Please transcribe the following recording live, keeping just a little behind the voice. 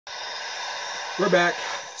We're back.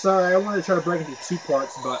 Sorry, I wanted to try to break into 2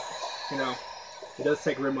 parts, but, you know, it does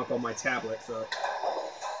take room up on my tablet, so... If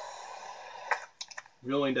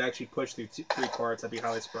you're willing to actually push through 3 parts, I'd be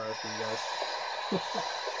highly surprised for you guys.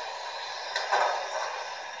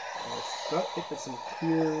 Let's not get this in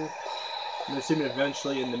here. I'm assuming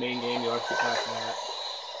eventually in the main game you'll actually pass that.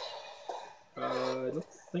 I don't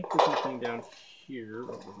think there's anything down here.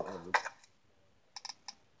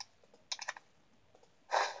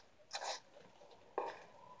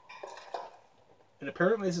 And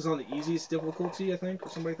apparently this is on the easiest difficulty, I think, or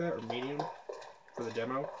something like that, or medium, for the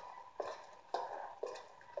demo.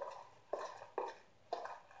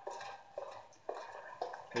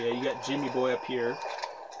 But yeah, you got Jimmy Boy up here.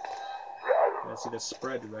 I see the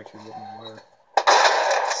spread is actually looking lower.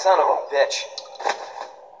 Son of a bitch.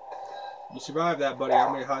 You survived that, buddy.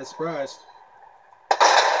 I'm highly surprised.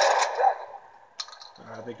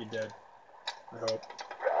 I think you're dead. I hope.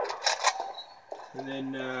 And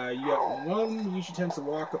then you got one who usually tends to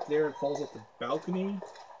walk up there and falls off the balcony.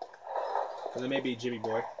 And then maybe Jimmy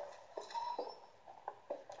Boy.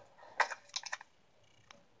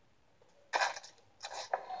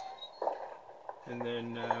 And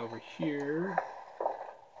then over here.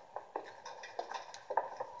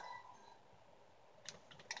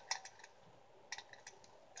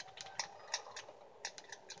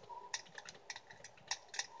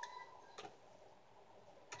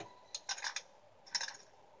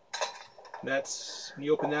 That's, when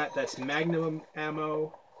you open that, that's magnum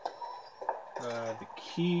ammo. The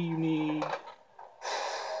key you need.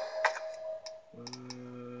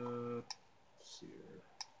 Let's see here.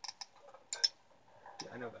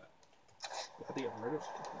 Yeah, I know that. I think I've rid of it.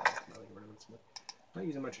 No, I think rid of it. I'm not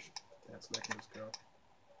using much. That's so that can just go.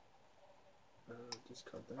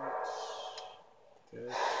 Discard that.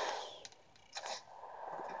 This.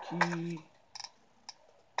 The key.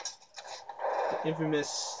 The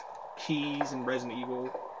infamous keys in Resident Evil.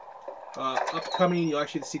 Upcoming, you'll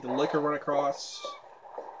actually see the liquor run across.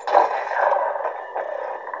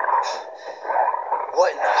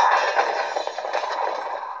 What in the...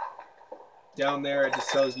 Down there, it just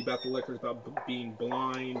tells you about the liquor, about being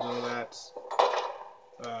blind and all that.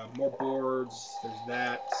 More boards. There's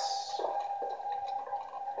that.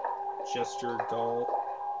 Gesture doll.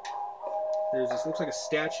 There's this, looks like a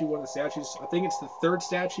statue, one of the statues. I think it's the 3rd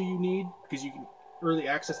statue you need, because you can early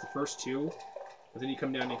access the first 2. But then you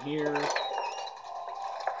come down to here,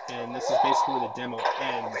 and this is basically where the demo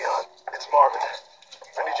ends. Leon, it's Marvin.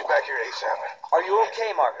 I need you back here ASAP. Are you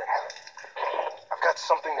okay, Marvin? I've got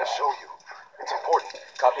something to show you. It's important.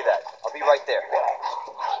 Copy that. I'll be right there.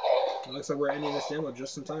 It looks like we're ending this demo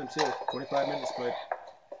just in time, too. 25 minutes, but...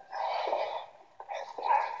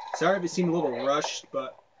 Sorry if it seemed a little rushed,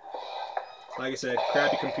 but... Like I said,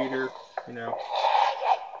 crappy computer, you know.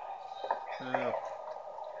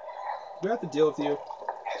 We have to deal with you.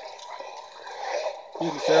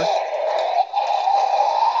 Excuse me, sir.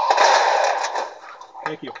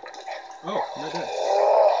 Thank you. Oh, I'm not dead.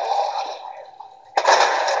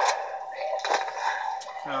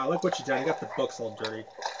 Look what you done. You got the books all dirty.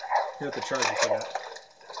 You have to charge you for that.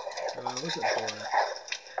 What's that door?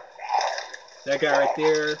 That guy right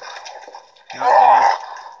there. Not bad.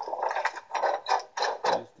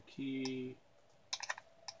 There's the key.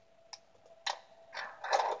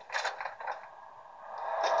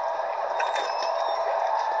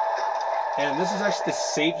 And this is actually the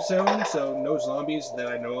safe zone, so no zombies that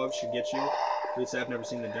I know of should get you. At least I've never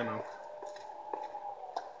seen the demo.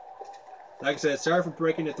 Like I said, sorry for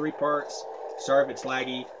breaking into 3 parts. Sorry if it's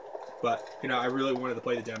laggy. But, you know, I really wanted to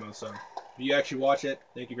play the demo, so if you actually watch it,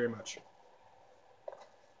 thank you very much.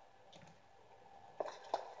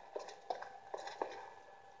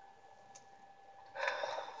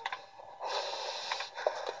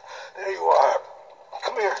 There you are.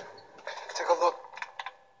 Come here. Take a look.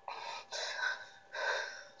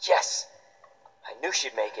 Yes. I knew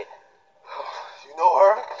she'd make it. You know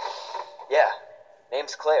her? Yeah.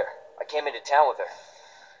 Name's Claire. I came into town with her.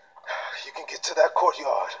 You can get to that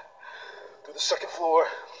courtyard. Through the 2nd floor.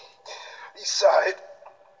 East side.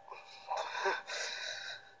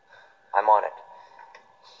 I'm on it.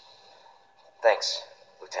 Thanks,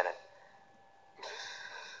 Lieutenant.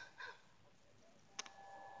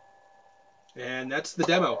 And that's the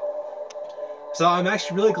demo. So I'm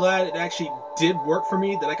actually really glad it actually did work for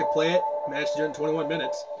me, that I could play it. Managed to do it in 21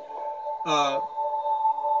 minutes.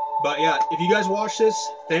 But yeah, if you guys watch this,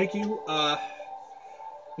 thank you.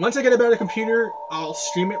 Once I get a better computer, I'll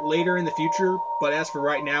stream it later in the future. But as for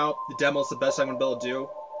right now, the demo is the best I'm going to be able to do.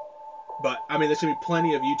 But, I mean, there's going to be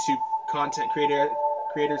plenty of YouTube content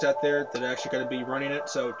creators out there that are actually going to be running it.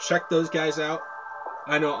 So check those guys out.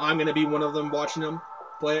 I know I'm going to be one of them watching them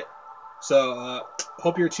play it. So,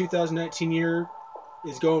 hope your 2019 year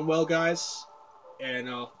is going well, guys. And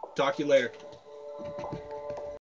I'll talk to you later.